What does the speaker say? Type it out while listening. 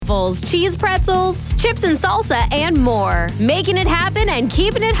waffles, cheese pretzels, chips and salsa, and more. Making it happen and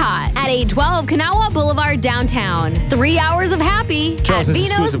keeping it hot at 812 Kanawha Boulevard downtown. 3 hours of happy at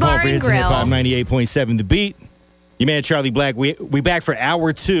Vino's Bar and Grill. Hip-Hop 98.7 The Beat. Your man Charlie Blac. We back for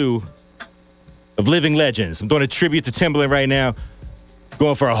hour 2 of Living Legends. I'm doing a tribute to Timbaland right now.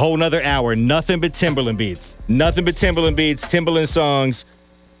 Going for a whole nother hour. Nothing but Timbaland beats. Nothing but Timbaland beats. Timbaland songs.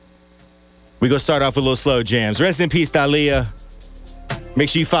 We gonna start off with a little slow jams. Rest in peace, Thalia. Make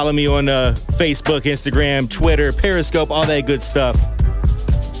sure you follow me on Facebook, Instagram, Twitter, Periscope, all that good stuff.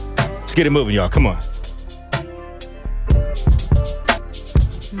 Let's get it moving, y'all. Come on.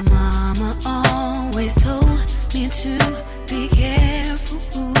 Mama always told me to be careful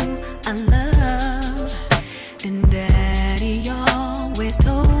who I love, and Daddy always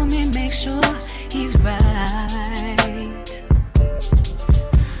told me make sure he's right.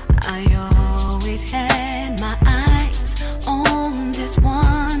 I always had my eyes on this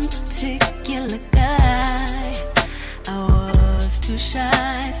one particular guy. I was too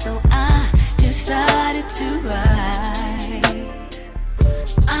shy, so I decided to write.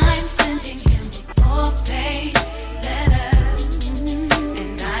 I'm sending him a 4-page letter,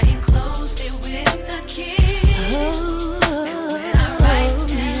 and I enclosed it with a kiss. And when I write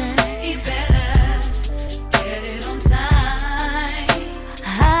him, he better get it on time.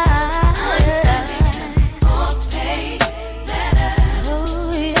 I'm sending him a 4-page letter,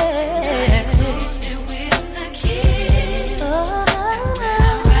 and I enclosed it with a kiss. And when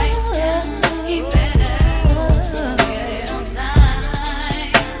I write him, he better get it on time.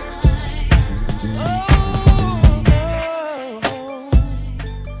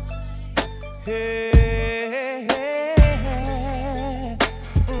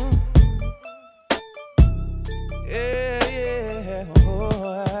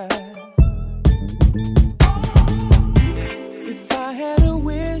 If I had a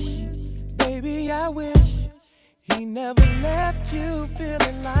wish, baby, I wish he never left you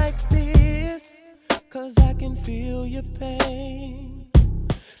feeling like this. 'Cause I can feel your pain.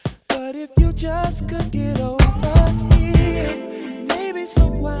 But if you just could get over here, maybe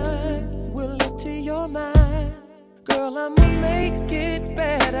someone will look to your mind. Girl, I'ma make it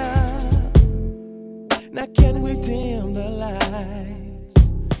better. Now can we dim the lights?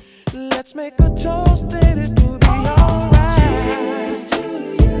 Let's make a toast that it will be alright. Cheers to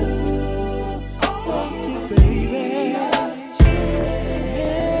you, for you, baby.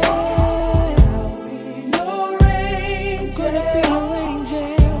 Yeah, I'll be your angel. I'm gonna be your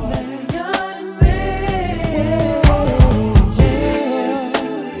angel. Young man. Cheers to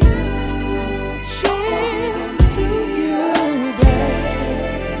you. Cheers to you, baby.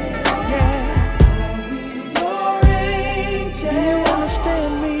 Yeah, I'll be your angel. Do you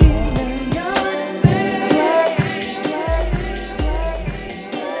understand me?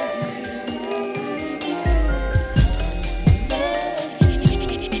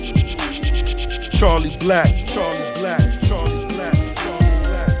 Charlie Blac, Charlie Blac, Charlie Blac, Charlie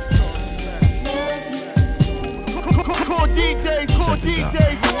Blac, Charlie Blac. Call DJs, call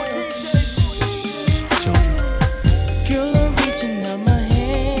DJs. Girl, I'm reaching out my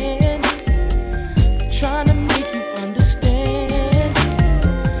hand, trying to make you understand,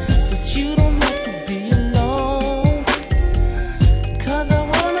 but you don't have to be alone, 'cause I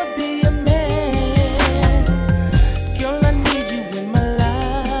wanna be a man. Girl, I need you in my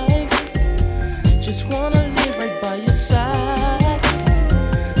life, just wanna live right by your side.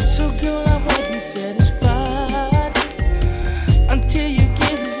 So girl, I won't be satisfied until you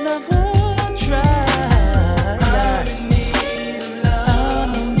give this love a try. I'm in need of love.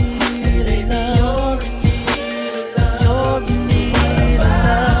 I'm in need of love. You're in need of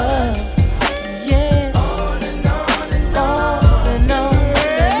love. Yeah. On and on and on and on and on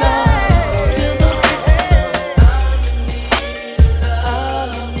till the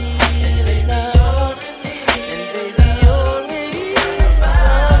I'm in need of love. And baby, you're in need of my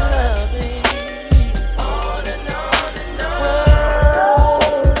loving. On and on and on.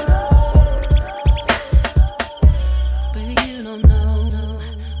 Baby, you don't know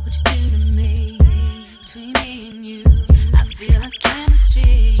what you do to me. Between me and you, I feel like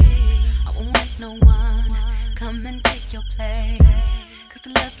chemistry. I won't let no one come and take your place. 'Cause the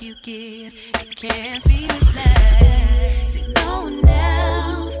love you give, it can't be replaced. See, no one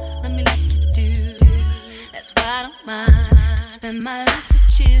else, let me like you do. That's why I don't mind to spend my life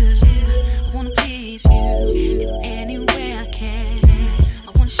with you. I wanna please you in any way I can. I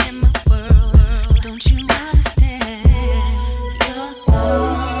wanna share my world. Don't you understand? Your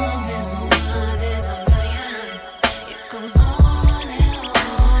love is the one in a million. It goes on and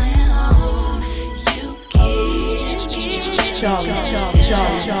on and on. You give Charlie, Charlie,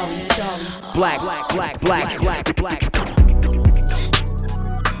 Charlie, Charlie. Blac, black, black, black, black.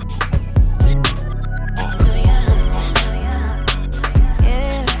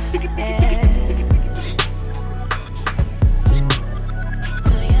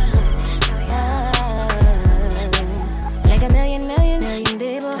 Like a million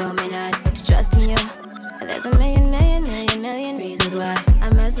people told me not to trust in you. There's a million reasons why I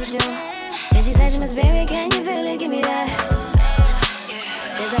mess with you. And she said, Miss Baby, can you feel it? Give me that.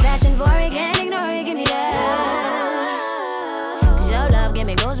 There's a passion for it, can't ignore it, give me that. Cause your love give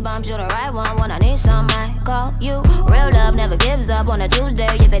me goosebumps, you're the right one. When I need some, I call you. Real love never gives up on a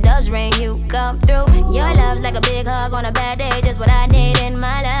Tuesday. If it does ring, you come through. Your love's like a big hug on a bad day, just what I need in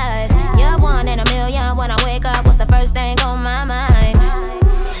my life. You're one in a million. When I wake up, what's the first thing on my mind?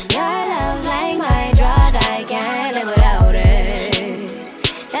 Your love's like my drug, I can't live without it.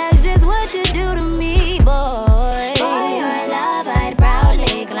 That's just what you do to me, boy. For your love, I'd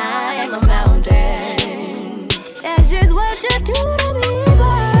proudly climb a mountain. That's just what you do to me,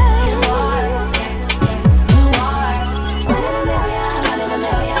 boy. You are one in a million, one in a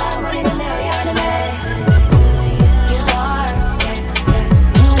million, one in a million a day. You are one in a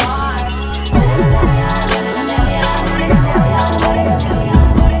million, one in a million, one in a million.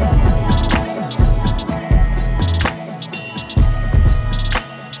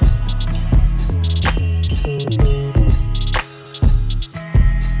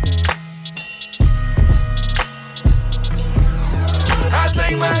 I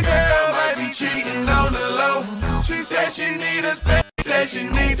think my girl might be cheating on the low. She said she need a space, said she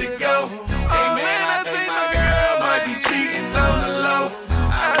need to go. Hey man, I think my girl might be cheating on the low.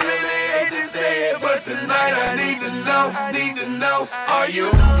 I really hate to say it, but tonight I need to know, are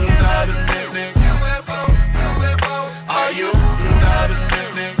you not a living UFO? Are you not a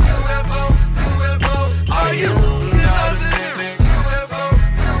living UFO? Are you not a living UFO?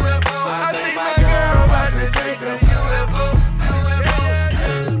 I think my girl about to take a UFO.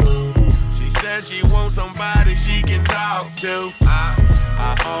 She said she wants somebody she can talk to.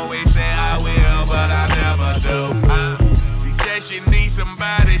 I always say I will, but I never do. She said she needs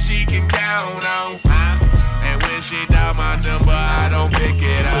somebody she can count on. And when she dial my number, I don't pick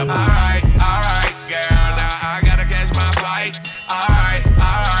it up. Alright, girl, now I gotta catch my flight. Alright,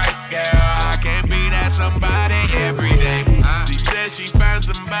 girl, I can't be that somebody every day. She said she found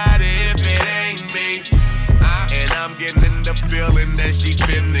somebody if it ain't me. And I'm getting the feeling that she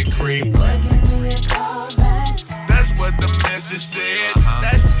finna creep. That's what the message said.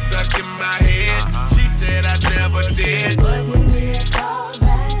 That's stuck in my head. She said I never did.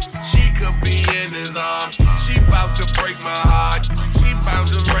 She could be in his arms. She bout to break my heart. She bout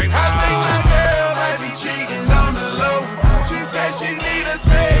to break my heart. I think my girl might be cheating on the low. She said she need a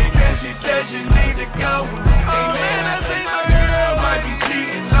space and she said she need to go. Hey man, I think my girl might be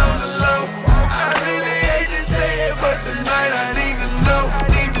cheating on the low. I really hate to say it, but tonight I need to know,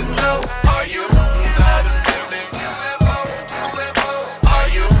 are you not a living UFO? Are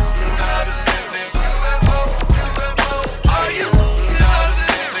you not a living UFO? Are you not a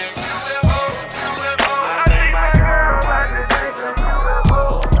living UFO? I think my girl about to take a UFO.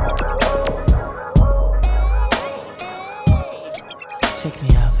 Check me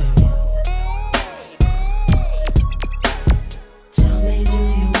out, baby. Tell me, do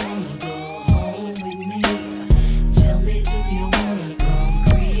you wanna go home with me? Tell me, do you wanna come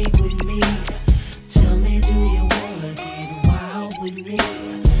creep with me? Tell me, do you wanna get wild with me?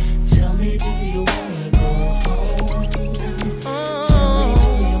 Tell me, do you wanna go home? Tell me, do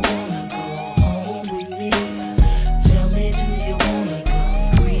you wanna go home with me? Tell me, do you wanna come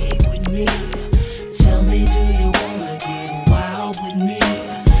creep with me? Tell me, do you wanna get wild with me?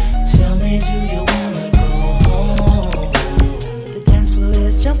 Tell me, do you wanna go home? The dance floor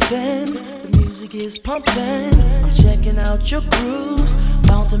is jumping, the music is pumping. I'm checking out your grooves,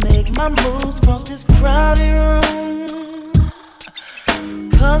 bound to make my moves across this crowded room.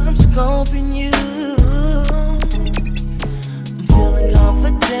 Cause I'm scoping you. I'm feeling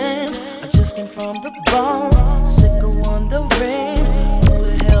confident. I just came from the bar, sick of wondering who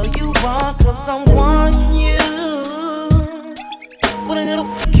the hell you are. Cause I'm wanting you. What a little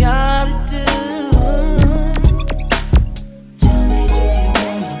gotta do. Tell me, do you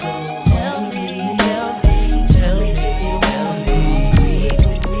wanna go? Tell me, do you wanna go creep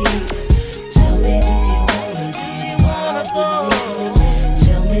with me? Tell me, do you wanna get wild with me?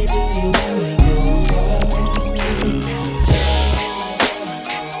 Tell me, do you wanna go home with me? Tell me, do you wanna go creep with me?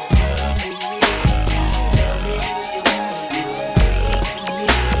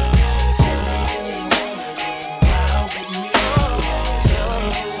 Tell me, do you wanna get wild with me? Tell me,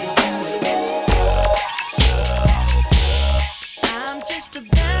 do you wanna go?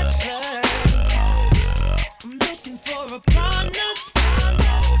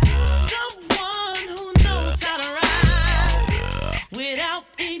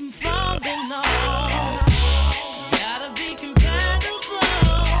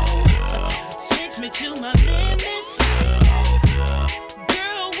 to my limits.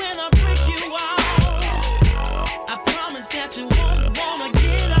 Girl, when I break you off, I promise that you won't wanna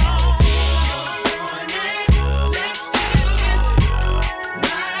get off. Let's do it.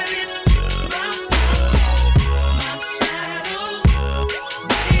 Ride it. Let's go. My saddle's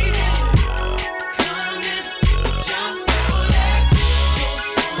waiting. Coming. Just go let go on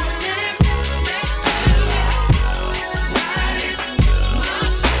it. Let's do it. Ride it.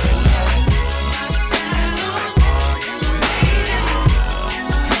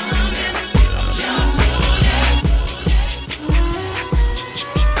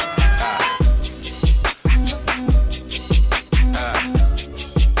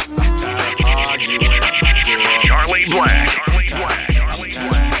 Charlie Blac.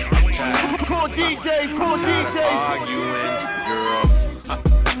 Call DJs, call DJs. Arguing, girl.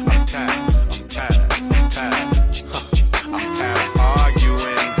 I'm tired of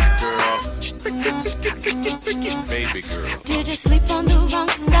arguing, girl. Baby girl. Did you sleep on the wrong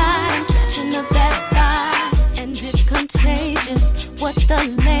side? I'm catching a bad vibe, and it's contagious. What's the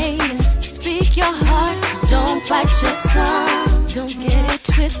latest? Speak your heart, don't bite your tongue. Don't get it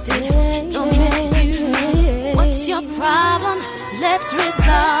twisted, don't misuse it. What's your problem? Let's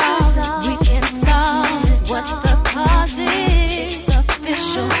resolve. We can solve. What's the cause? It's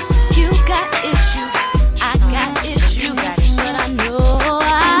official. You got issues, I got issues, but I know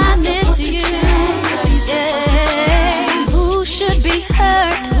I miss you. Yeah. Who should be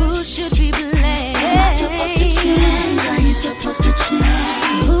hurt? Who should be blamed? Am I supposed to change? Are you supposed to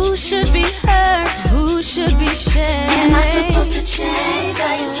change? Who should be hurt? Who should be shamed? Am I supposed to change?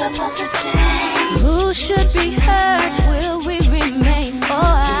 Are you supposed to change? Who should be hurt? Will we remain?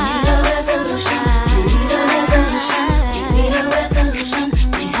 Oh, we need a resolution. We need a resolution. We need a resolution.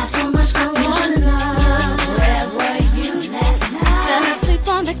 We have so much confusion. Where were you last night? Fell asleep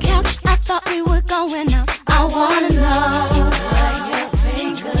on the couch. I thought we were going out. I wanna know where your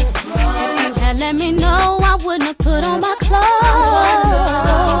fingers broke. If you had let me know, I wouldn't have put on my clothes.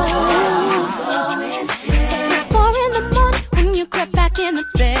 It's 4 in the morning when you crept back in the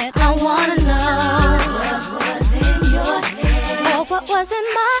bed. I wanna know what was in your head. Or what was in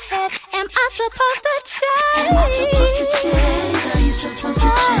my head. Am I supposed to change? Am I supposed to change? Are you supposed to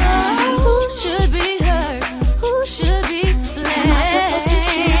change? Who should be hurt? Who should be blamed? Am I supposed to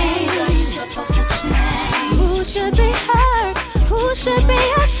change? Are you supposed to change? Who should be hurt? Who should be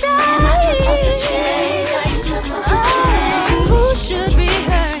ashamed? Am I supposed to change? Are you supposed to change? Who should be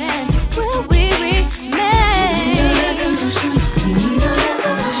hurt and will we remain? We need a resolution. We need a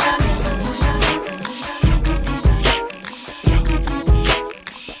resolution.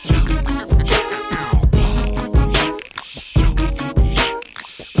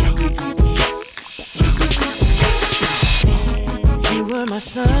 You were my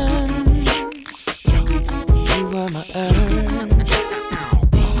sun, you were my earth.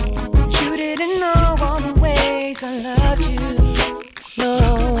 You didn't know all the ways I loved you, no.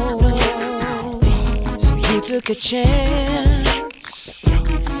 So you took a chance and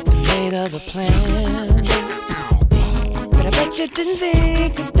made other plans. But I bet you didn't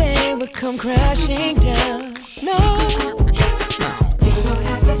think that they would come crashing down, no. You don't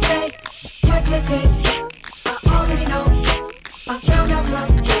have to say what you did, I already know. I found out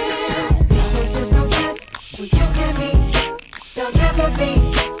from you. There's just no chance when you and me, there'll never be.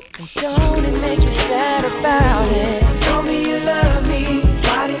 And don't it make you sad about it? Told me you love me,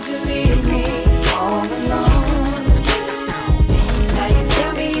 why did you leave me all alone? Now you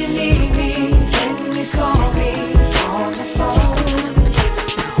tell me you need me, when you call me on the phone.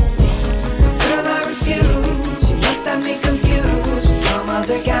 Girl, I refuse, you must have me confused with some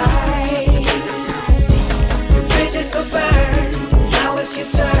other guy. The bridges go burn, now it's your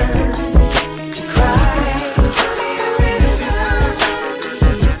turn to cry. Tell me you really love.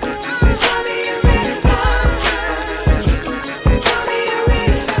 Tell me you really love. Tell me you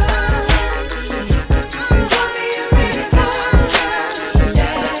really love. Tell me you really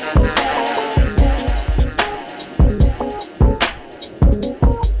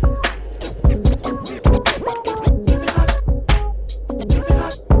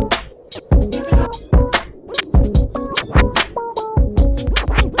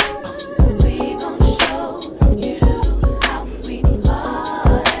We gon' show you how we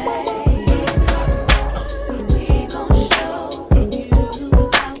party. We gon' show you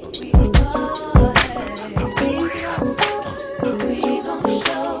how we party. We gon'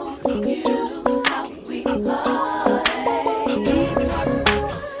 show you how we party.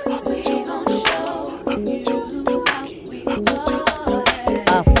 We gon' show you how we party.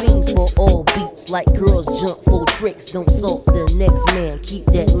 I fiend for all beats like girls jump for tricks. Don't salt the next man, keep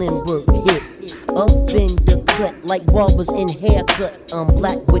that Lindbergh hit. Up in the cut like barbers in haircut. I'm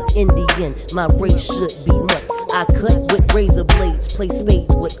black with Indian, my race should be mutt. I cut with razor blades, play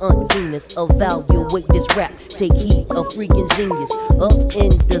spades with Aunt Venus. Evaluate this rap, take heed, a freaking genius. Up in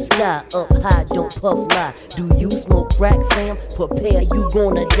the sky, up high, don't puff lie. Do you smoke crack, Sam? Prepare, you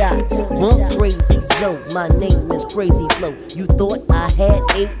gonna die. Bump Crazy Joe, my name is Crazy Flow. You thought I had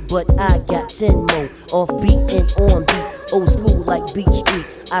 8, but I got 10 more. Off beat and on beat, old school like Beach Street.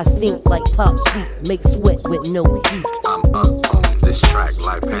 I stink like Pop's feet, make sweat with no heat. I'm up on this track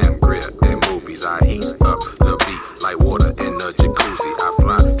like Pam Grier in movies. I heat up the beat like water in a jacuzzi. I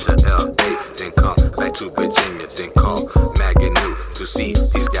fly to LA, then come back to Virginia, then call Maggie New to see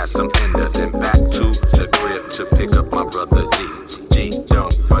he's got some in there. Then back to the crib to pick up my brother G. G,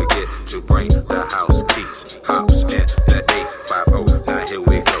 don't forget to bring the house keys. Hops in the 850. Now here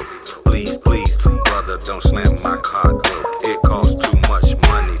we go. Please, please, brother, don't slam my car door. It costs too much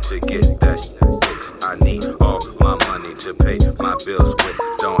money to get that fixed. I need all my money to pay my bills with.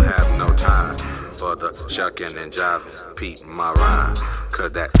 Don't have no time for the shucking and jiving. Peep my rhyme,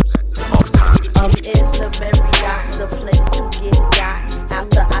 cause that off time. I'm in the Marriott, the place to get got.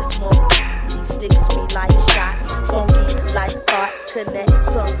 After I smoke, he sticks me like shots. Funky like farts, connect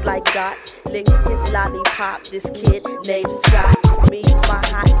tongues like dots. Lick his lollipop, this kid named Scott. Me, my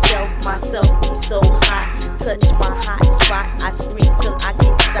hot self, myself be so hot. Touch my hot spot, I scream till I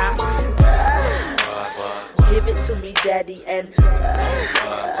can't stop. Give it to me, daddy, and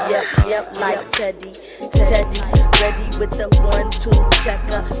yep, like Teddy, ready with the 1-2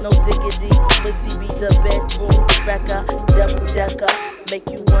 checker, no diggity, Missy be the bedroom wrecker, double decker, make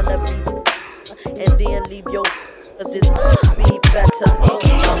you wanna be, and then leave your, cause this be better.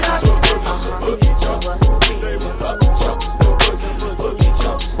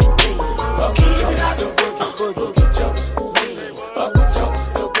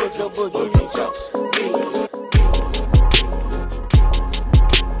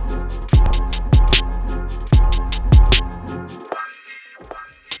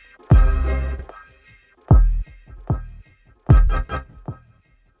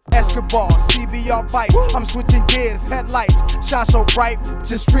 Basketball, CBR bites, I'm switching gears, headlights, shine so bright,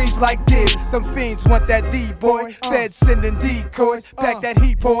 just freeze like this. Them fiends want that D, boy, feds sending decoys, pack that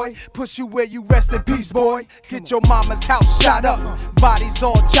heat, boy, push you where you rest in peace, boy. Get your mama's house shot up, bodies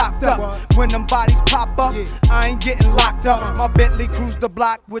all chopped up. When them bodies pop up, I ain't getting locked up. My Bentley cruise the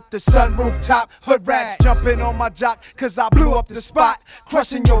block with the sunroof top, hood rats jumping on my jock, cause I blew up the spot,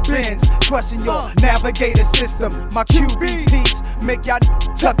 crushing your Benz, crushing your navigator system. My QB piece, make y'all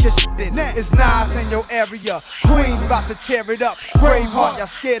tuck your shit in. It's Nas in your area, Queens about to tear it up. Braveheart, y'all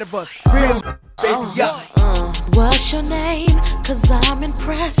scared of us, real baby up. What's your name? Cause I'm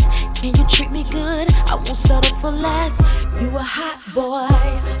impressed. Can you treat me good? I won't settle for less. You a hot boy,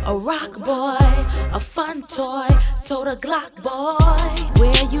 a rock boy, a fun toy, total Glock boy.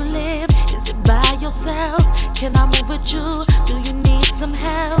 Where you live? Is it by yourself? Can I move with you? Do you need some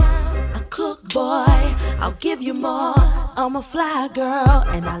help? I cook boy, I'll give you more. I'm a fly girl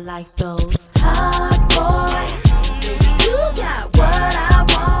and I like those hot boys. Baby, you got what I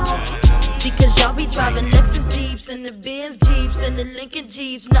want. See, cause y'all be driving Lexus Jeeps and the Benz Jeeps and the Lincoln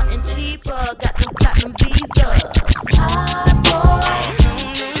Jeeps, nothing cheaper. Got them platinum visas. Hot boys,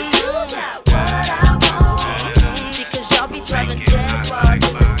 baby, you got what I want. See, cause y'all be driving Jaguars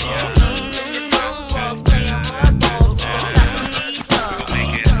and the Bentley's and the Rolls Royces, playing hardballs with them platinum visas.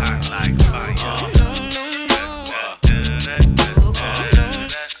 Make it hot like fire.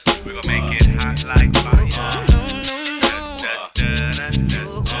 We gon' make it hot like fire.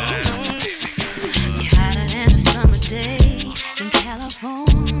 You're hotter than a summer day in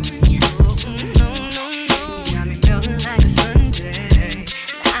California. You got me melting like a sundae.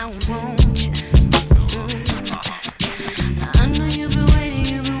 I want you. I know you've been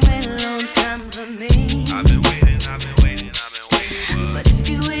waiting a long time for me. I've been waiting. But if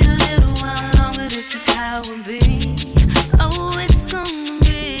you wait a little while longer, this is how it will be. Oh, it's gonna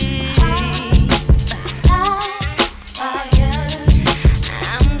be fire.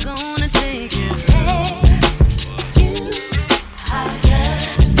 I'm gonna take you higher.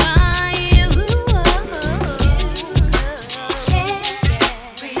 Fire. Can't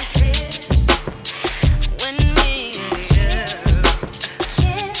resist when we kiss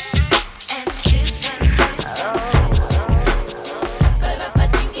and trip and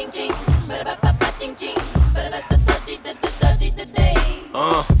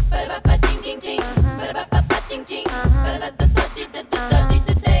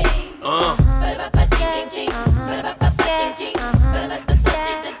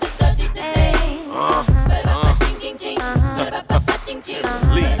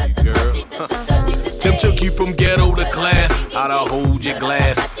Leave, girl. how to hold your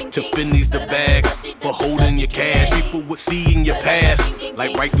glass. To finish the bag for holding your cash. People would see in your past,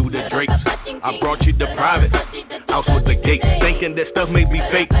 like right through the drapes. I brought you the private house with the gate, thinking that stuff may be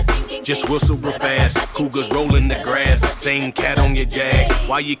fake. Just whistle real fast. Cougars rolling the grass. Same cat on your jag.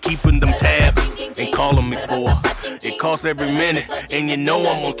 Why you keeping them tabs and calling me for? It costs every minute, and you know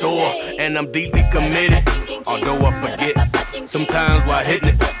I'm on tour, and I'm deeply committed. Although I forget, sometimes while hitting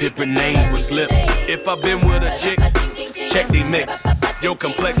it, different names will slip. If I've been with a chick, check they mix. Your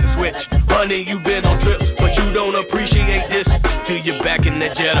complexion switch. Honey, you been on trips, but you don't appreciate this till you're back in the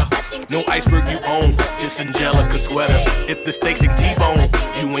Jetta. No iceberg you own, it's Angelica sweaters. If the steaks and T-bone,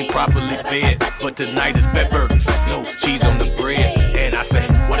 you ain't properly fed. But tonight is fat burgers, no cheese on the bread. And I say,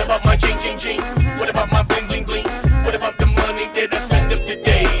 what about my ching ching ching? What about my bling bling bling? What about the money that I spend up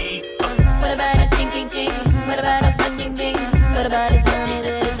today? What about his ching ching ching? What about his bling bling bling? What about his money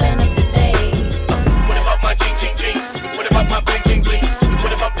that I spend up today? What about my ching ching ching? What about my bling bling bling?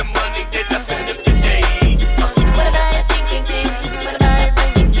 What about the money that I spend up today? What about his ching ching ching? What about his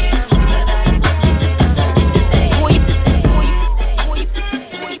bling bling bling? What about his money that I spend up today?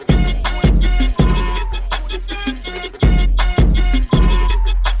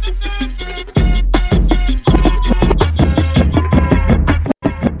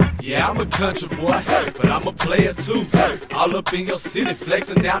 Yeah, I'm a country boy, but I'm a player too. All up in your city,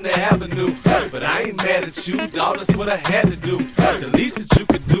 flexing down the avenue. But I ain't mad at you, dawg, that's what I had to do. The least that you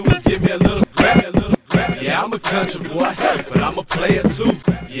could do is give me a little grab, a little grab. Yeah, I'm a country boy, but I'm a player too.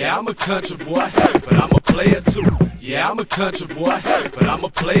 Yeah, I'm a country boy, but I'm a player too. Yeah, I'm a country boy, but I'm a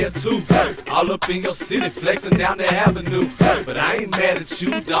player too. All up in your city, flexing down the avenue. But I ain't mad at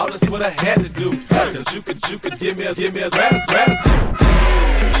you, dawg, that's what I had to do. Cause you could give me a gratitude.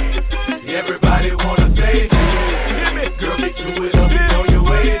 Everybody wanna say, Timmy, girl, get to it up, be on your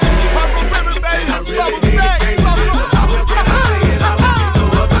way. And I really hate it, I was gonna say it, I was gonna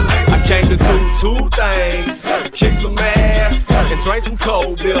go up and lay. I came to do two things, kick some ass and drink some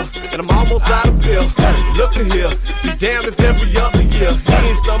cold beer. And I'm almost out of beer. Look at here, be damned if every other year he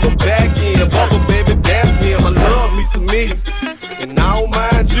ain't stumble back in. Bubble baby, dance him, I love me some me. And I don't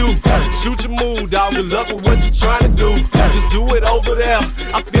mind you. Shoot your mood, dog. Good luck with what you're trying to do. Just do it over there.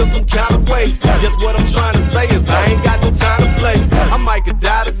 I feel some kind of way. Guess what I'm trying to say is I ain't got no time to play. I might could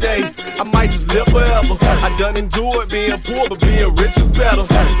die today. I might just live forever. I done endured being poor, but being rich is better.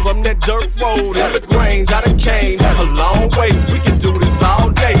 From that dirt road in the Grange, I done came a long way. We can do this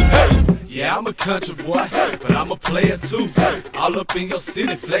all day. Hey. Yeah, I'm a country boy, but I'm a player too. All up in your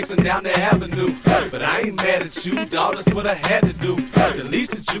city, flexing down the avenue. But I ain't mad at you, dawg, that's what I had to do. The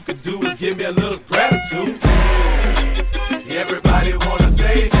least that you could do is give me a little gratitude. Everybody wanna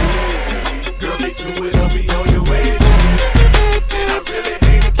say, girl, get to it, I'll be on your way. And I really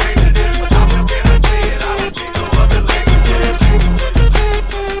hate it, came to this, but I was gonna say it, I was speaking no other languages.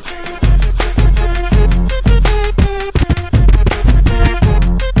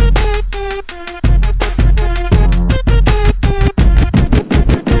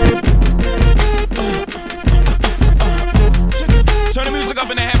 Turn the music up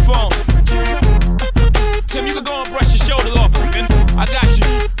in the headphones. Tim, you can go and brush your shoulders off. And I got you.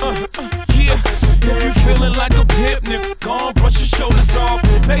 Yeah. If you feeling like a pimp, nigga, go and brush your shoulders off.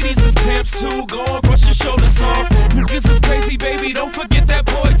 Ladies is pimps too, go and brush your shoulders off. Niggas is crazy, baby, don't forget that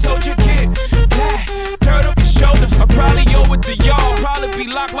boy told you, kid. Yeah, turn up your shoulders. I probably owe it to y'all, probably be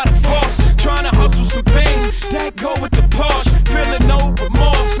locked by the force. Trying to hustle some things, that go with the Porsche. Feeling no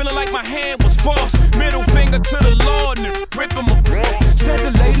remorse, feeling like my hand was forced. Middle finger to the Lord, nigga, gripping my balls. Said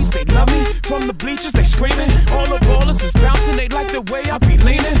the ladies, they love me. From the bleachers, they screaming. All the ballers is bouncing, they like the way I be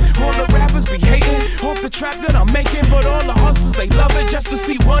leaning. All the rappers be hating, off the trap that I'm making. But all the hustlers, they love it just to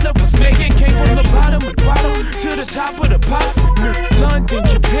see one of us make it. Came from the bottom to the top of the pops. London,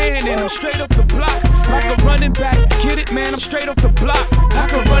 Japan, and I'm straight off the block. Like a running back, get it, man, I'm straight off the block. I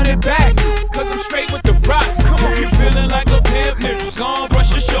can run it back, cause I'm straight with the rock. Come on, if you feeling like a pimp, nigga, go on,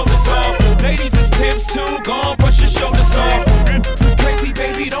 brush your shoulders off. Ladies is pimps too, go on, brush your shoulders off. This is crazy,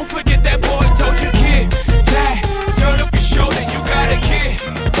 baby, don't forget that boy told you, kid. That, turn up your shoulder, you got a kid.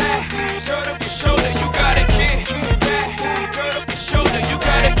 That, turn up your shoulder, you got a kid. That, turn up your shoulder, you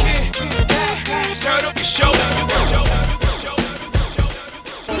got a kid. That, turn up your shoulder, you got a shoulder.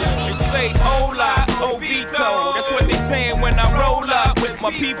 They say hola, Ovito, that's what they saying when I roll up with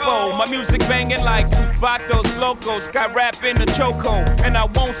my people. My music banging like Vatos Locos, got rap in the choco, and I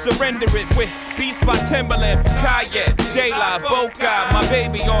won't surrender it with beats by Timbaland, Kanye, De La Boca. My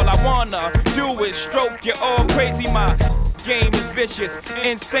baby, all I wanna do is stroke you all crazy, my game is vicious,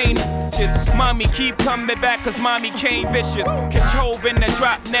 insane. Mommy keep coming back cause mommy came vicious. Control in the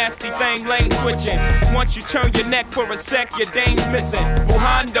drop, nasty thing, lane switching. Once you turn your neck for a sec, your dame's missing.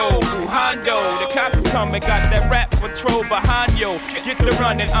 Buhando, the cops is coming, got that rap patrol behind you. Get the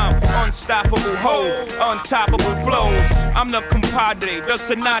running, I'm unstoppable, untoppable flows. I'm the compadre, the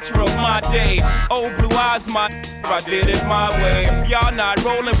Sinatra of my day. Old blue eyes, I did it my way. If y'all not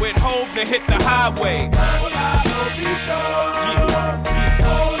rolling with hope, then hit the highway.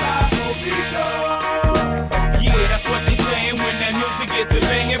 Yeah, that's what they saying when that music get the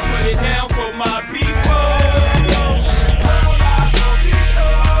banging. Put it down for my people.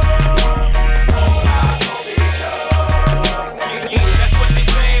 Yeah, that's what they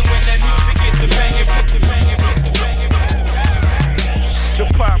saying when that music get the banging. Put the banging, put the banging, put the banging. The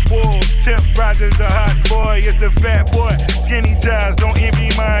pop walls, Temp Rogers, the hot boy, it's the fat boy. Skinny ties, don't envy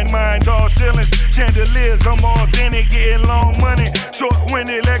mine, tall ceilings, chandeliers, I'm authentic, getting long money.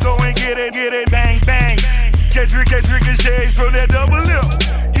 Short-winded, let go and get it, bang, bang. Catch ricochets from that double lip.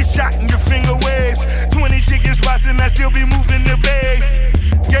 Get shot in your finger waves. 20 chicken spots and I still be moving the base.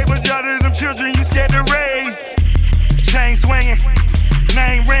 Gave a job to them children you scared to raise. Chain swinging,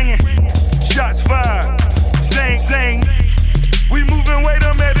 name ringing, shots fired, sing. We moving weight,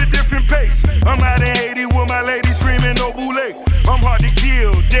 I'm at a different pace. I'm out in Haiti with my lady screaming no boule. I'm hard to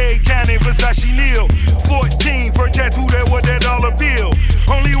kill, Dade County, Versace Neal. 14, first tattoo that was that dollar bill.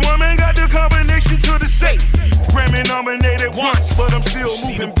 Only woman got the combination to the safe. Grammy nominated once, but I'm still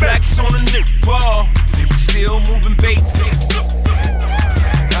see moving the blacks on the Nick ball, they be still moving bass.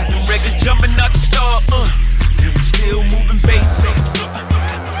 Got them records jumping out the star, they be still moving bass.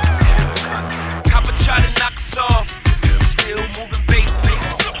 Copper try to knock us off, they be still moving bass.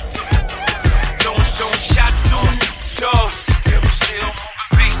 Throwing shots to a dog, they be still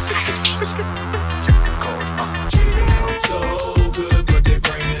moving bass. So good, but their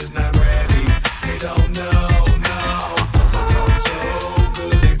brain is not ready. They don't know. So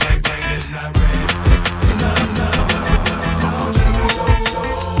good, their brain is not ready. They don't know. So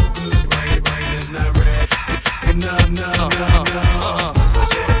good, brain is not ready. They don't know.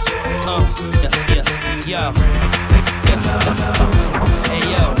 Hey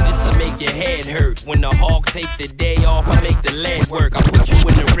yo, this'll make your head hurt. When the hawk take the day off, I make the lead work. I put you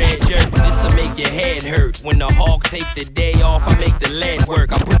in the red dirt. This'll make your head hurt. When the hawk take the day off, I make the lead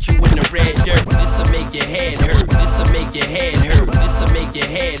work. I put you in the red dirt. This'll make your head hurt. This'll make your head hurt. This'll make your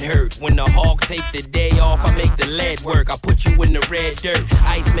head hurt. When the hawk take the day off, I make the lead work. I put you in the red dirt.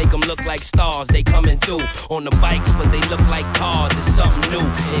 Ice make them look like stars. They coming through on the bikes, but they look like cars. It's something new.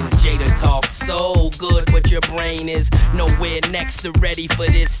 And Jada talks so good, but your brain is nowhere next to ready for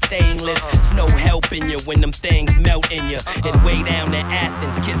this stainless. It's no helping you when them things melt in you. And way down to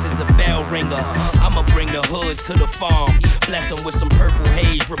Athens, kisses a bell ringer. I'ma bring the hood to the farm. Bless them with some purple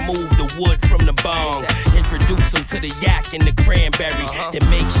haze, remove the wood from the bong. Introduce them to the yak and the cranberry. Then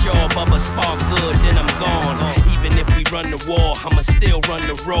make sure Bubba spark good, then I'm gone. Even if we run the war, I'ma still run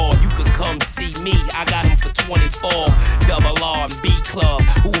the raw. You could come see me, I got them for 24. Double R and B Club,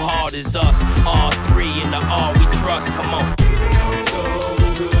 who hard is us? R3 and the R we trust, come on. So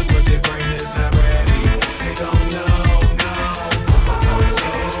good, but their brain is not ready. They don't know.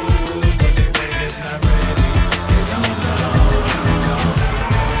 So good, but their brain is not ready. They don't know.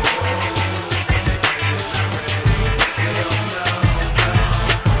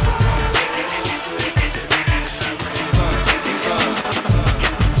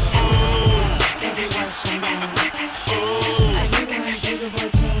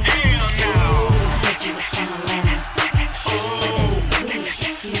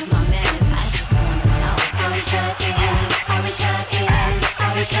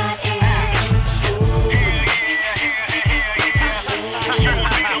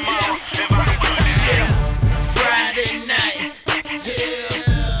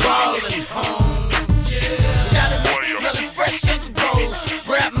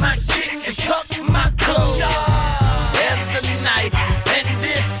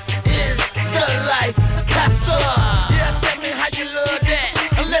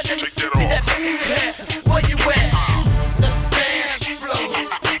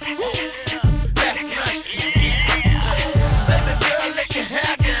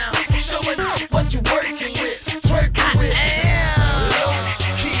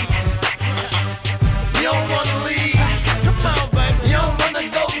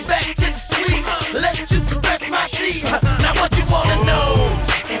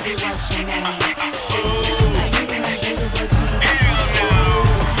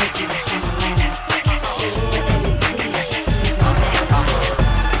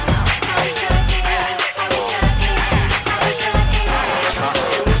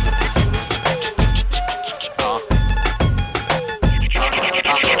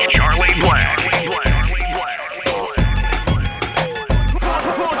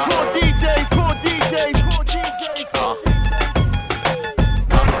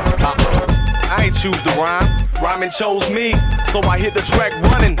 choose the rhyme, rhyming chose me. So I hit the track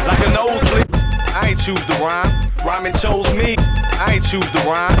running like a nosebleed. I ain't choose the rhyme, rhyming chose me. I ain't choose the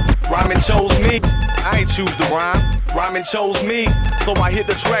rhyme, rhyming chose me. I ain't choose the rhyme, rhyming chose me. So I hit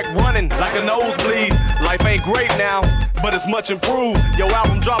the track running like a nosebleed. Life ain't great now, but it's much improved. Your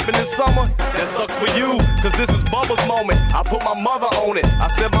album dropping this summer, that sucks for you, cause this is Bubba's moment. I put my mother on it, I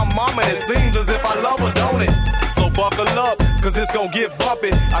said my mama, and it seems as if I love her, don't it? So buckle up, cause it's gon' get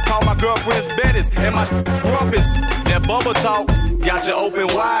bumpy. I call my girlfriends Betty's and my grumpus. That Bubba talk got you open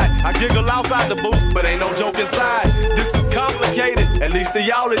wide. I giggle outside the booth, but ain't no joke inside. This is complicated, at least to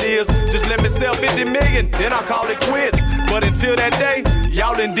y'all it is. Just let me sell 50 million, then I'll call it quits. But until that day,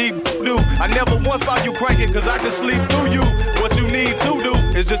 y'all in deep do. I never once saw you cranking, cause I can sleep through you. What you need to do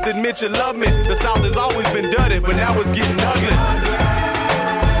is just admit you love me. The South has always been dirty, but now it's getting ugly.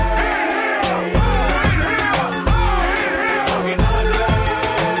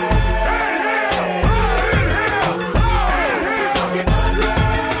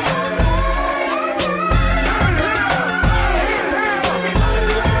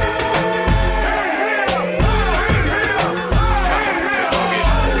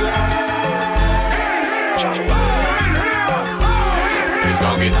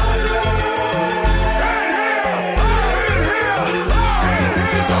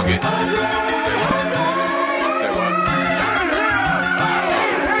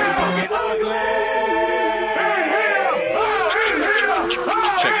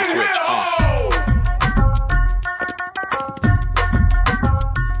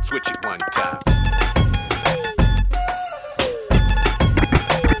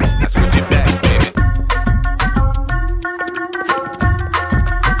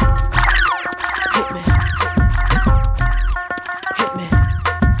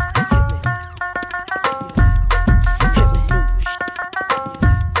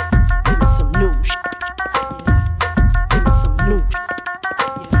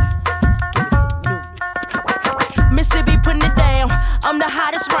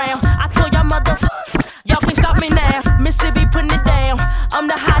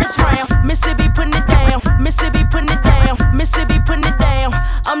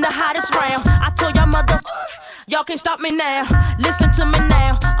 Y'all can't stop me now. Listen to me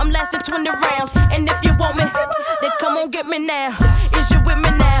now. I'm lasting 20 rounds. And if you want me, then come on get me now. Is you with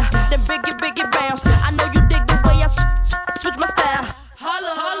me now? Then biggie bounce. I know you dig the way I switch my style.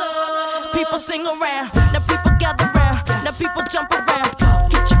 Holla, holla. People sing around. Now people gather round. Now people jump around.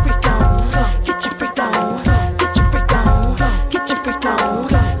 Get your freak on. Get your freak on. Get your freak on. Get your freak on.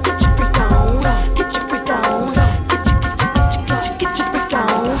 Get your freak on. Get your freak on. Get your freak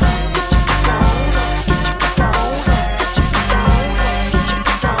on.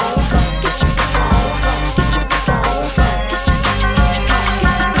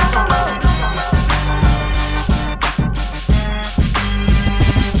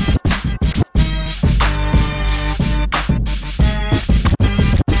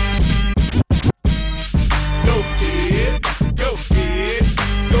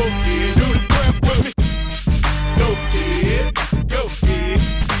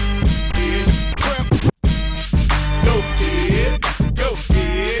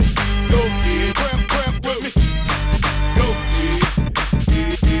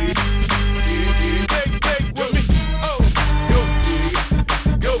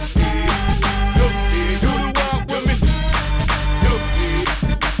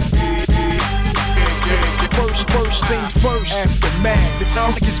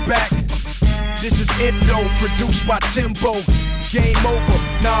 Produced by Timbo. Game over.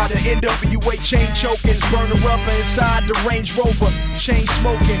 Nah, the NWA chain choking. Burning rubber inside the Range Rover. Chain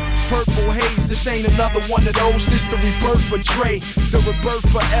smoking. Purple haze. This ain't another one of those. This the rebirth for Dre. The rebirth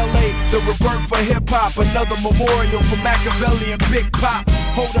for LA. The rebirth for hip hop. Another memorial for Machiavelli and Big Pop.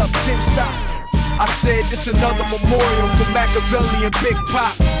 Hold up, Tim, stop. I said this another memorial for Machiavelli and Big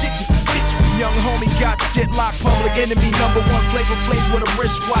Pop. Young homie got get locked, public enemy #1, Flavor Flav with a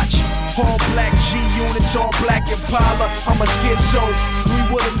wristwatch. All black G units, all black Impala. I'm a schizo, 3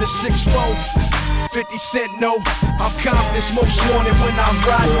 Willem to 6'4". 50 Cent, no, I'm Compton's most wanted when I'm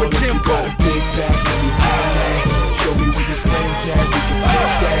riding with Timbo. Got a big back, let me bang that. Show me where your friends at, we can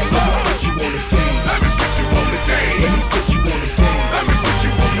flip that. Let me put you on the game. Let me put you on the game. Let me put you on the game. Let me put you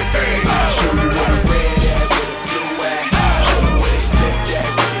on the game. I'll show you where the red at, where the blue at. Show you where they flip that,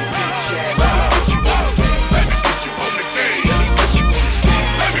 where they bitch at. Let me put you on the game. Let me put you on the game. Let me put you on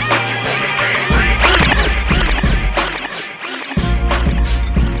the game.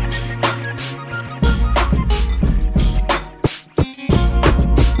 Let me put you on the game.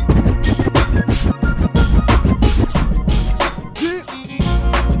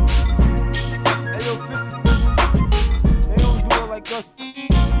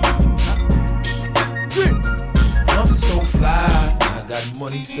 got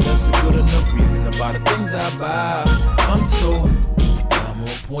money, so that's a good enough reason to buy the things I buy. I'm so I'm on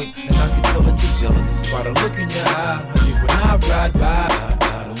point, and I can tell that you're jealous just by the look in your eye. Honey, when I ride by,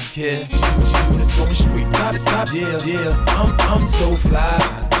 I don't care. You, it's going straight top to top. Yeah. I'm so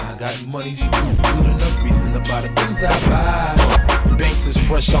fly. I got money, still good enough reason to buy the things I buy. Banks is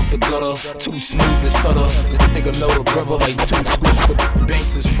fresh out the gutter, too smooth to stutter. This nigga know the brother like 2 scoops of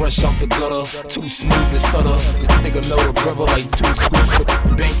Banks is fresh out the gutter, too smooth to stutter. This nigga know the brother like 2 scoops of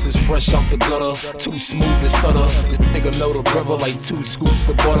Banks is fresh out the gutter, too smooth to stutter. This nigga know the brother like 2 scoops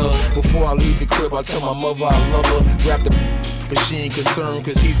of butter. Before I leave the crib, I tell my mother I love her. Grab the but she ain't concerned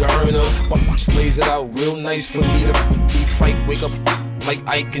cause he's a earner. My bitch lays it out real nice for me to fight, wake up like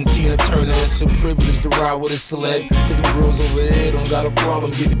Ike and Tina Turner. It's a privilege to ride with a celeb, cause the girls over there don't got a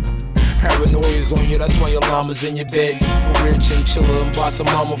problem giving paranoia's on you, that's why your llama's in your bed. A real chinchilla and buy some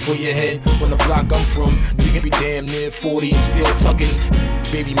mama for your head. On the block I'm from, you can be damn near 40 and still tucking.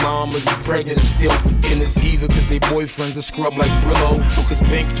 Baby mamas is pregnant and still in this either cause they boyfriends are scrub like Brillo. Or cause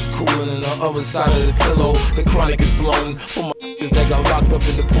Banks is coolin' on the other side of the pillow. The chronic is blown for my that got locked up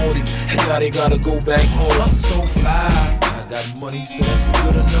in the party and now they gotta go back home. I'm so fly, I got money, so that's a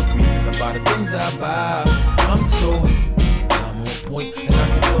good enough reason to buy the things I buy. I'm so I'm on point, and I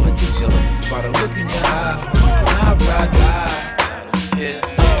can tell that you're jealous just by the look in your eye. When I ride by, I don't care.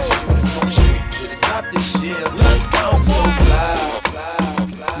 You was going straight to the top this year. I'm so fly.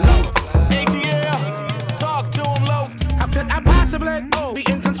 ATL, talk to him low. How could I possibly be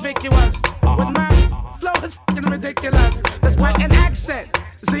inconspicuous? With my flow is fucking ridiculous. There's quite an accent.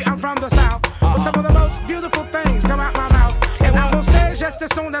 See, I'm from the South, but some of the most beautiful things come out my mouth. And I'm on stage just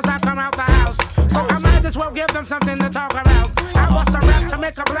as soon as I come out the house. So I might as well give them something to talk about. I bust a rap to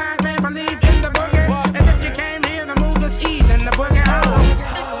make a blind man believe in the boogie. And if you came here to move this evening, the boogie holler.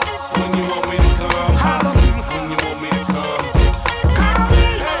 When you want me to come, holler. When you want me to come, call me.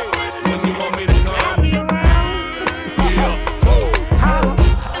 When you want me to come, I'll be around. Yeah. Holler.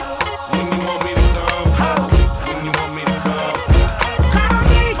 When you want me to come, holler. When you want me to come, call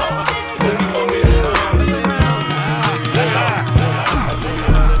me. When you want me to come.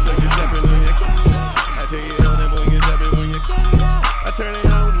 I turn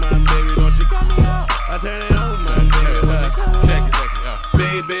it on, my baby, don't you come me out. I turn it on, my baby. Check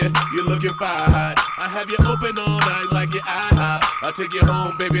it, baby, you're looking fire hot. I have you open all night like your IHOP. I take you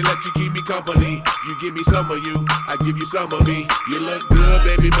home, baby, let you keep me company. You give me some of you, I give you some of me. You look good,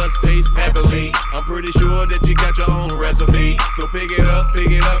 baby, must taste heavenly. I'm pretty sure that you got your own recipe. So pick it up,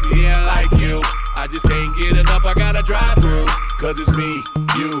 yeah, I like you. I just can't get enough, I gotta drive through. Cause it's me,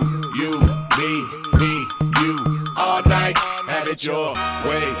 you, me, you. All night, have it your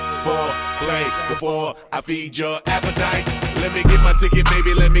way for play before I feed your appetite. Let me get my ticket,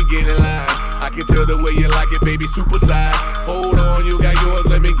 baby, let me get in line. I can tell the way you like it, baby, super size. Hold on, you got yours,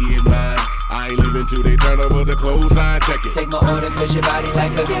 let me get mine. I ain't leaving till they turn over the clothesline, check it. Take my order, cause your body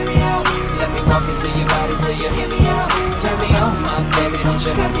like a carry out. Let me walk into your body till you hear me out. Turn me on, my baby, don't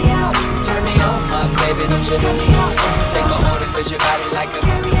you hear me out. Turn me on, my baby, don't you hear me out. Take my order, cause your body like a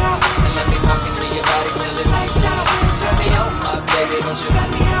carry out. And let me walk into your body till it's lights out. Turn me on, my baby, don't you hear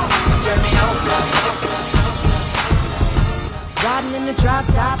me out. Turn me on, Riding in the drop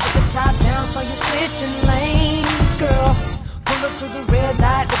top with the top down, so you're switching lanes, girl. Pull up to the red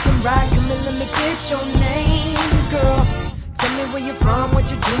light, looking right, come and let me get your name, girl. Tell me where you're from, what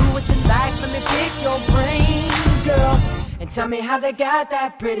you do, what you like, let me pick your brain, girl. And tell me how they got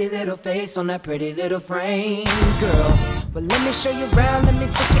that pretty little face on that pretty little frame, girl. Well, let me show you around, let me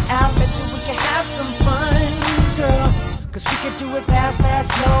take you out, bet you we can have some fun, girl. Cause we could do it fast,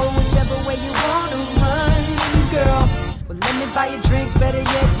 fast, slow, whichever way you wanna run, girl. Well, let me buy you drinks, better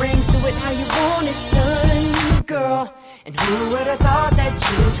yet rings, do it how you want it done, girl. And who would've thought that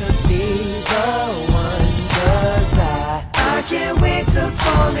you could be the one? Cause I can't wait to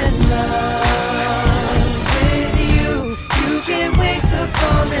fall in love with you. You can't wait to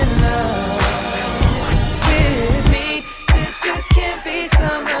fall in love with me. This just can't be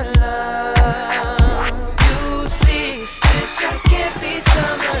summer love. You see, this just can't be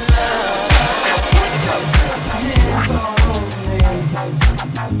summer love.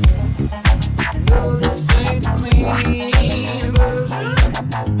 No, this ain't the clean version.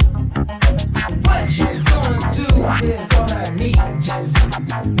 What you gonna do with all that meat?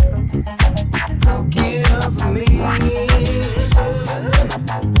 Cook it up for me.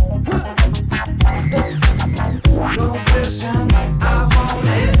 No question, I want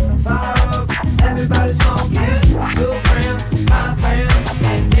it. Fire up, everybody smoking. Good friends, my friends,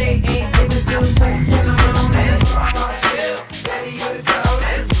 and they ain't giving 2 cents in the moment. Chill, baby, you the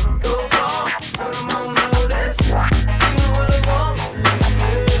coldest. Go far, put 'em on notice. You wanna want me?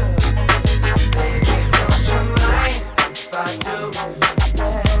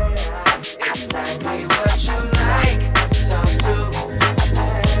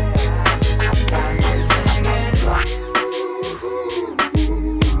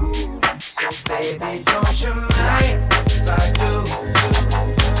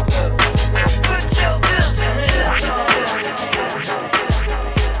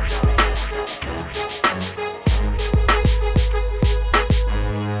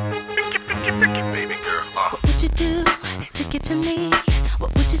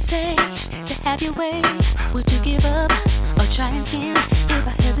 if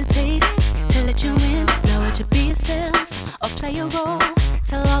I hesitate to let you in. Now would you be yourself or play a role?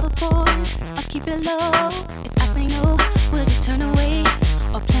 Tell all the boys I'll keep it low. If I say no, would you turn away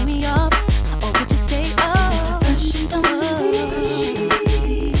or play me off, or would you stay up? First you don't succeed,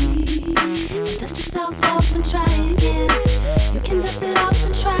 dust yourself off and try again. You can dust it off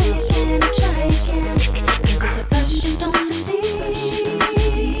and try again, try again. 'Cause if at first you don't succeed,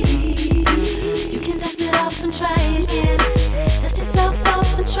 you can dust it off and try again. Dust yourself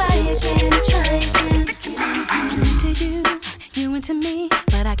off and try again, try again. I'm into you, you into me,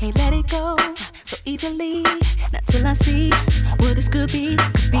 but I can't let it go so easily. Not till I see what this could be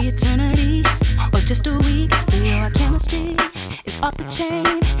eternity or just a week. We know our chemistry is off the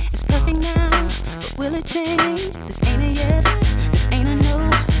chain. It's perfect now, but will it change? This ain't a yes, this ain't a no.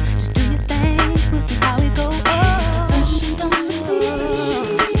 Just do your thing, we'll see how it goes. First you don't succeed,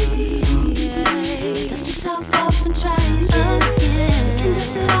 yeah. Dust yourself off and try again. You can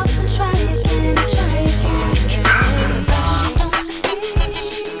dust it off and try again, try again. So first you don't succeed,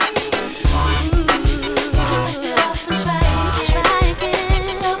 dust it off and try again. Dust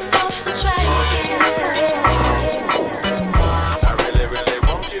yourself off and try again. I really, really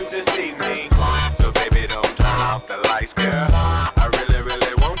want you to see me, so baby don't turn off the lights, girl. I really,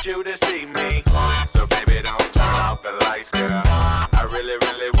 really want you to see me, so baby don't turn off the lights, girl. I really,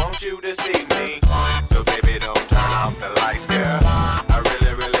 really want you to see me, so baby don't turn off the lights, girl. I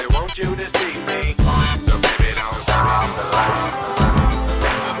really, really want you to see me, so baby don't turn off the lights.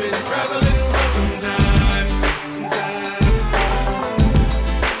 I've been traveling for some time,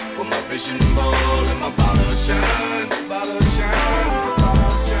 with my fishing pole and my bottle shine, bottle shine,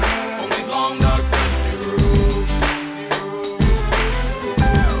 bottle shine. On these long dark dusty roads,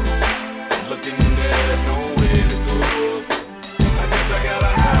 I'm looking at nowhere to go. I guess I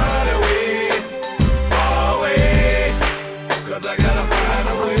gotta hide away, far away, 'cause I gotta find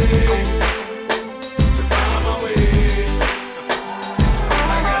a way to find my way.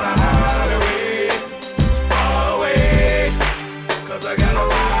 I gotta hide away, far away, 'cause I gotta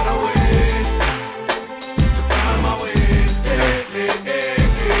find a way to find my way. Hey, hey, hey,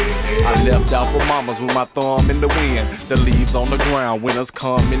 hey, hey. I left out for mamas with my thumb in the wind. The leaves on the ground, winter's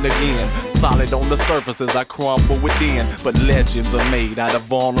coming again. Solid on the surface as I crumble within, but legends are made out of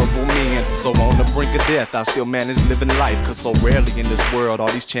vulnerable men. So on the brink of death, I still manage living life, 'cause so rarely in this world are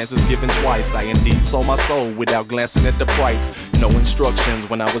these chances given twice. I indeed sold my soul without glancing at the price. No instructions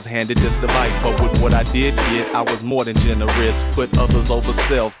when I was handed this device, but with what I did get, I was more than generous. Put others over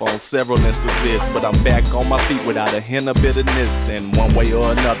self on several instances, but I'm back on my feet without a hint of bitterness. And one way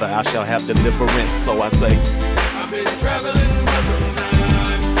or another, I shall have deliverance. So I say, I've been traveling for some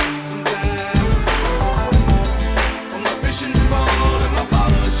time, on my fishing pole and my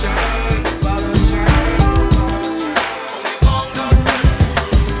bottle shine, bottle shine. On these long dark dusty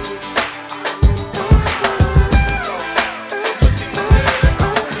roads, looking at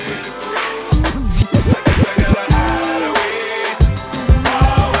nowhere to go. I guess I gotta hide away,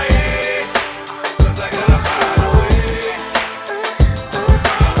 far away, 'cause I gotta find a way to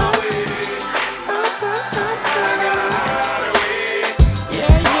find my way. I gotta hide away,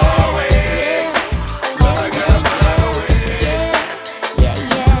 far away, 'cause I gotta find a way to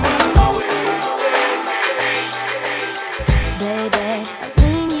find my way. Baby, I've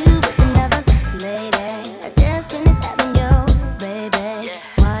seen you, but you never, lady. I just finished having you, baby.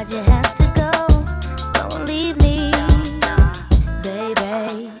 Why'd you have to go? Don't leave me,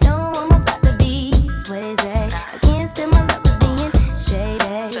 baby. No, I'm about to be swayze. I can't stand my love is being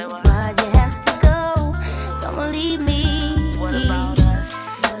shady. Why'd you have to go? Don't leave me. What about us?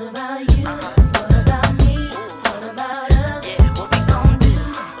 What about you? What about me? What about us? What we gon' do?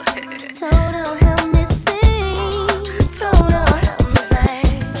 Total hell missing. Total hell missing.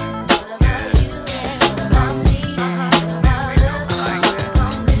 What about you? What about me? What about us? What we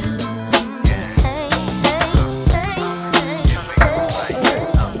gon' do? Hey, hey, hey,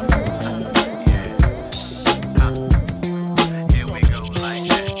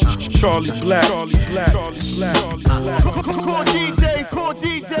 Charlie Blac, Charlie Blac, Charlie Blac, Charlie Blac. Core DJs, core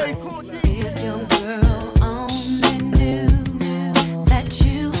DJs. If your girl only knew that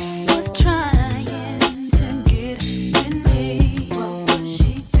you was trying to get with me, what would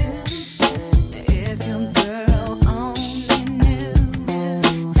she do? If your girl only knew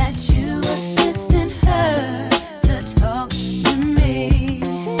that you was dissing her to talk to me,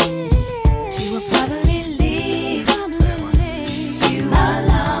 she would probably leave you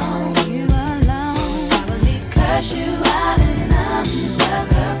alone, probably curse you out and I'm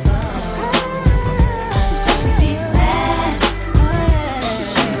never phone.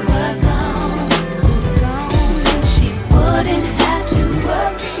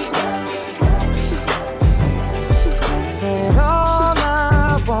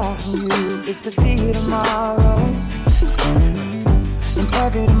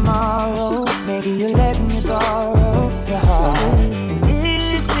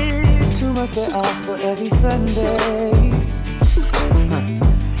 used to ask her every Sunday.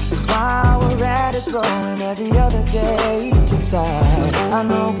 While we're at it, throwing every other day to start. I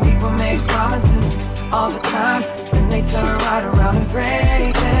know people make promises all the time, then they turn right around and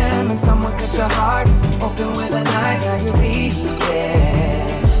break them. And someone cut your heart open with a knife, now you'll be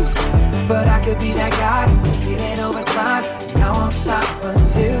there. But I could be that guy to heal it over time, and I won't stop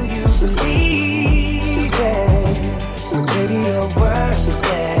until you believe it. 'Cause baby, you're worth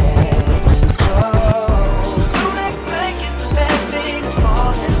it. So don't act like it's a bad thing to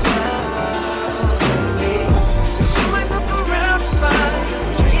fall in love with me. 'Cause you might look around and find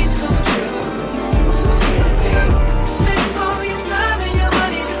dreams come true with me. Spend all your time and your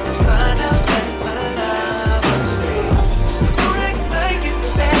money just to find out that my love was free. So don't act like it's a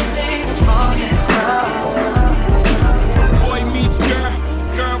bad thing to fall in love. Boy meets girl,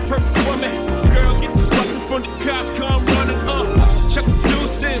 girl perfect woman. Girl get the bustin' from the cops, come running. Chuck the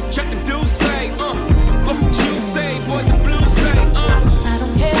deuces, chuck the deuce say. Off what you say, boys the blue say. I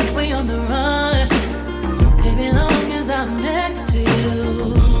don't care if we on the run, baby, long as I'm next to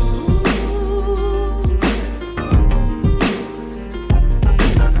you.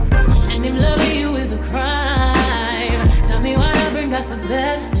 And if loving you is a crime, tell me why I bring out the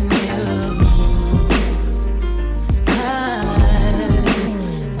best in you.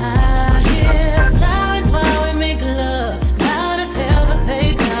 I hear sirens while we make love, loud as hell, but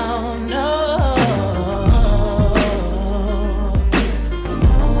they don't know.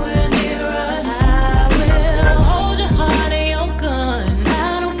 Nowhere near us. I will hold your heart and your gun. I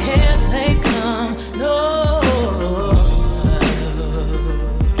don't care if they come. No,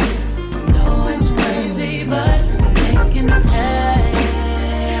 no, it's crazy, but they can take.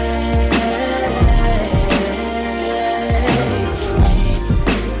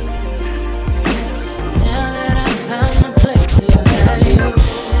 Now that I found the place that you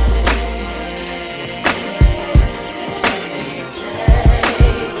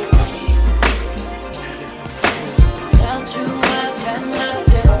without you, I cannot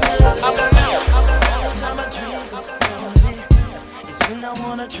get to. It's when I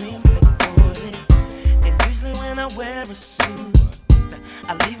wanna dream before it. And usually when I wear a suit, I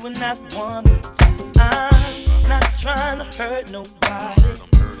leave with not one or two. I'm not trying to hurt nobody.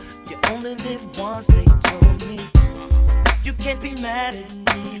 You only live once, they told me. You can't be mad at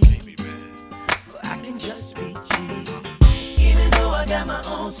me, but I can just be cheap. Even though I got my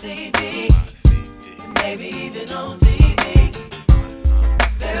own CD, and maybe even on TV,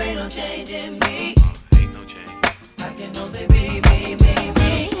 there ain't no change in me. I can only be me, me,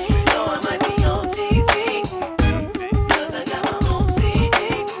 me. Though I might be on TV, 'cause I got my own CD.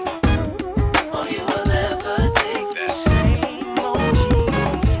 All you will ever see, same old G.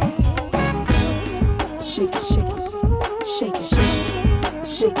 Shake it, shake it, shake it,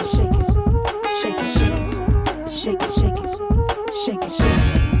 shake it, shake it, shake it, shake it, shake it, shake it, shake it, shake it,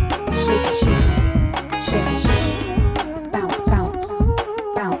 shake it, shake it, shake it, shake it, bounce, bounce,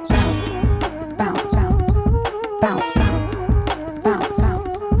 bounce, bounce, bounce, bounce, bounce,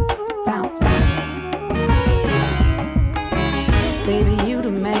 bounce, bounce. Baby, you the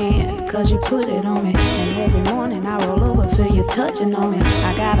man, 'cause you put it on me. And every morning I roll over, feel you touching on me.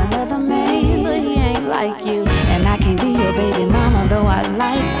 I got another man, but he ain't like you. And I can't be your baby mama, though I'd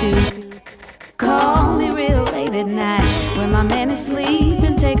like to. Call me real late at night when my man is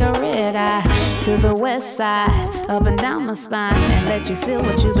sleeping. Take a red eye to the west side, up and down my spine, and let you feel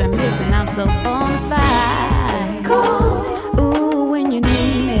what you've been missing. I'm so on fire. Call me, ooh, when you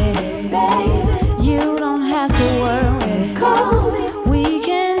need me, baby. You don't have to worry. Call me, we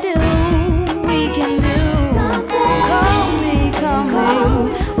can do something. Call me,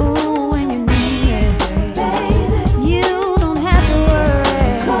 ooh, when you need me, baby. You don't have to worry.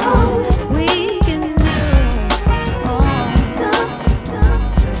 Call me, we can do something.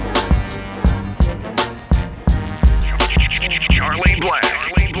 Charlie Blac.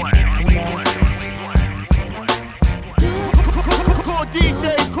 Call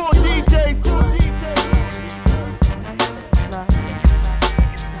DJs, call DJs.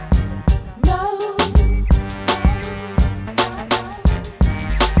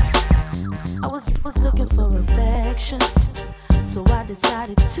 I was looking for affection, so I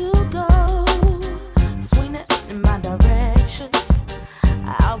decided to go. Swing it in my direction,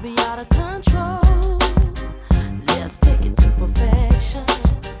 I'll be out of control. Let's take it to perfection,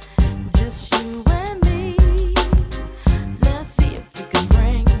 just you and me. Let's see if you can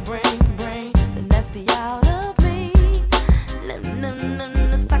bring the nasty out of me.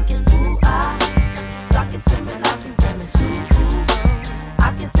 Sock it to me like you tell me to.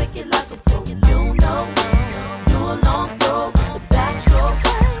 I can take it like a pro, you know. Do a long throw with the backstroke.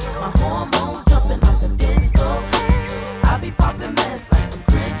 My hormones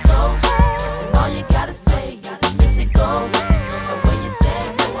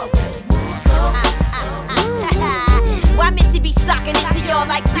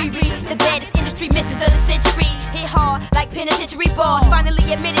like Riri, the baddest industry misses of the century. Hit hard like penitentiary bars.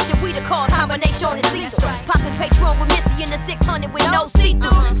 Finally admitted that we the cause. Combination is lethal. Popping Patron with Missy in the 600 with no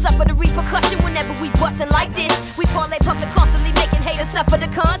see-through. Suffer the repercussion whenever we bustin' like this. We parlay puffin' constantly making haters suffer the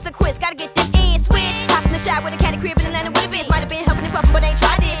consequence. Gotta get them in switch. Hops in the shot with a candy crib in Atlanta with a bitch. Might have been helping and puffin', but ain't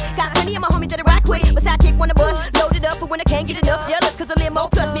tried it. Got plenty of my homies that I rock with, but sidekick wanna bust. Loaded up for when I can't get enough. Jealous cause the limo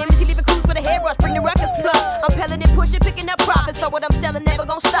plus. Me and Missy leaving cruise with a hair rush. Bring the ruckus plus. I'm pelling and pushing, picking up profits. So what I'm selling never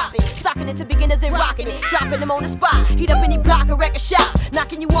gon' stop it. Socking it to beginners and rocking it. Dropping them on the spot. Heat up any block or record shop.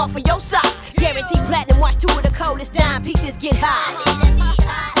 Knocking you off for your socks. Guaranteed platinum. Watch two of the coldest dime pieces get high.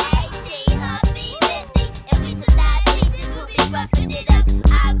 Buffing it up,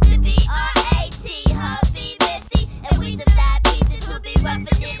 I'm the B-R-A-T, hubby Missy, and we some live pieces who be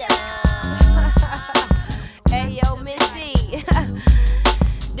roughing it up. Hey yo, Missy,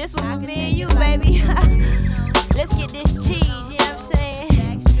 this one for me and you, baby. Let's get this cheese, you know what I'm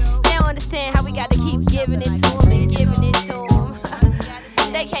saying? They don't understand how we got to keep giving it to them and giving it to them.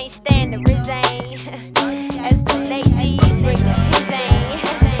 They can't stand the Rizane. As the ladies bring the Hizane.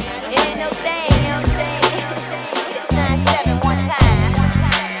 It ain't no thing, you know what I'm saying? It's 9-7 one time.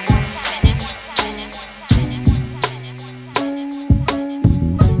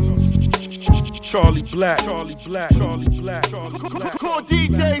 Charlie Blac, Charlie Blac, Charlie Blac, Charlie Blac. Call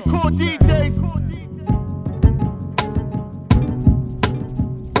DJs, call DJs.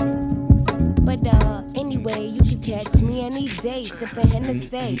 But anyway, you can catch me any day, sipping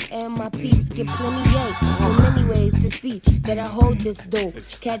Hennessy, and my peeps get plenty yay. In many ways to see that I hold this dough.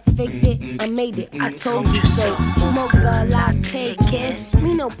 Cats faked it, I made it, I told you so. Mocha latte, kid,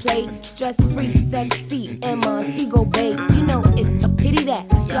 me no play, stress-free, sexy, and Montego Bay. You know it's a pity that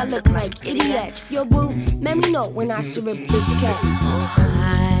y'all look like idiots. Yo boo, let me know when I should rip this cat.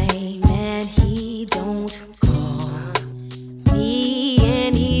 My man, he don't call me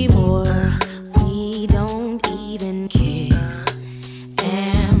anymore. We don't even kiss.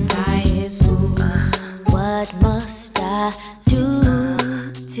 Am I his fool? What must I do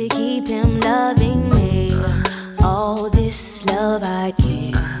to keep him loving me? All this love I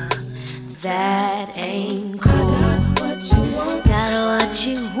give, that ain't cool. Got what you want. Got what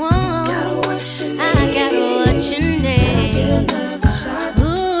you want. Got what you need. I got what you need. Can I get another shot?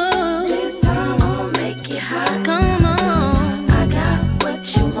 Ooh. This time I'ma make it hot. Come on. I got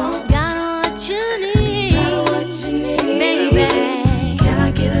what you want. Got what you need. Got what you need. Baby. Can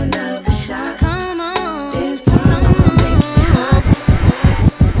I get another shot? Come on. This time I'ma make it hot.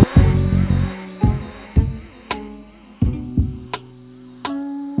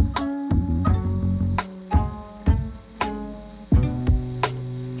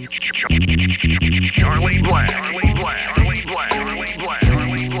 Charlie Blac, Charlie Blac, Charlie Blac, Charlie Blac,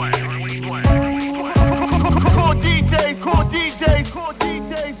 Charlie Blac, Charlie Blac, Charlie Blac. Call DJs, call DJs, call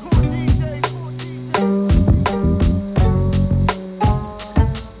DJs, call DJs.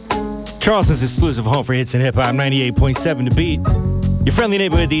 Charleston's exclusive home for hits and hip hop, 98.7 The Beat. Your friendly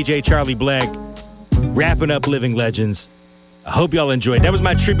neighborhood DJ, Charlie Blac, wrapping up Living Legends. I hope y'all enjoyed. That was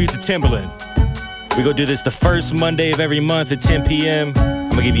my tribute to Timbaland. We go do this the first Monday of every month at 10 p.m. I'm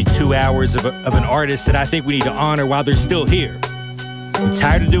gonna give you 2 hours of an artist that I think we need to honor while they're still here. I'm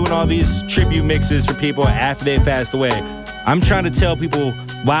tired of doing all these tribute mixes for people after they've passed away. I'm trying to tell people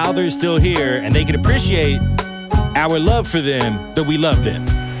while they're still here and they can appreciate our love for them, that we love them.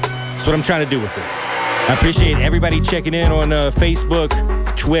 That's what I'm trying to do with this. I appreciate everybody checking in on Facebook,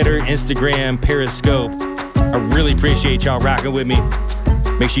 Twitter, Instagram, Periscope. I really appreciate y'all rocking with me.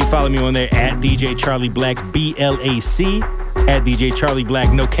 Make sure you follow me on there at DJ Charlie Blac, BLAC, at DJ Charlie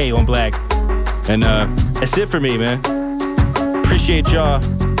Blac, no K on Black. And that's it for me, man. Appreciate y'all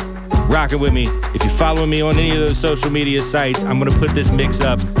rocking with me. If you're following me on any of those social media sites, I'm gonna put this mix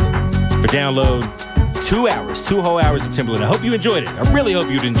up for download. 2 hours, 2 whole hours of Timbaland. I hope you enjoyed it. I really hope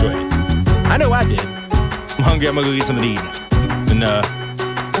you'd enjoyed it. I know I did. I'm hungry, I'm gonna go get something to eat now.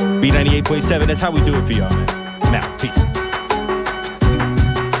 And B98.7, that's how we do it for y'all, man. I'm out, peace.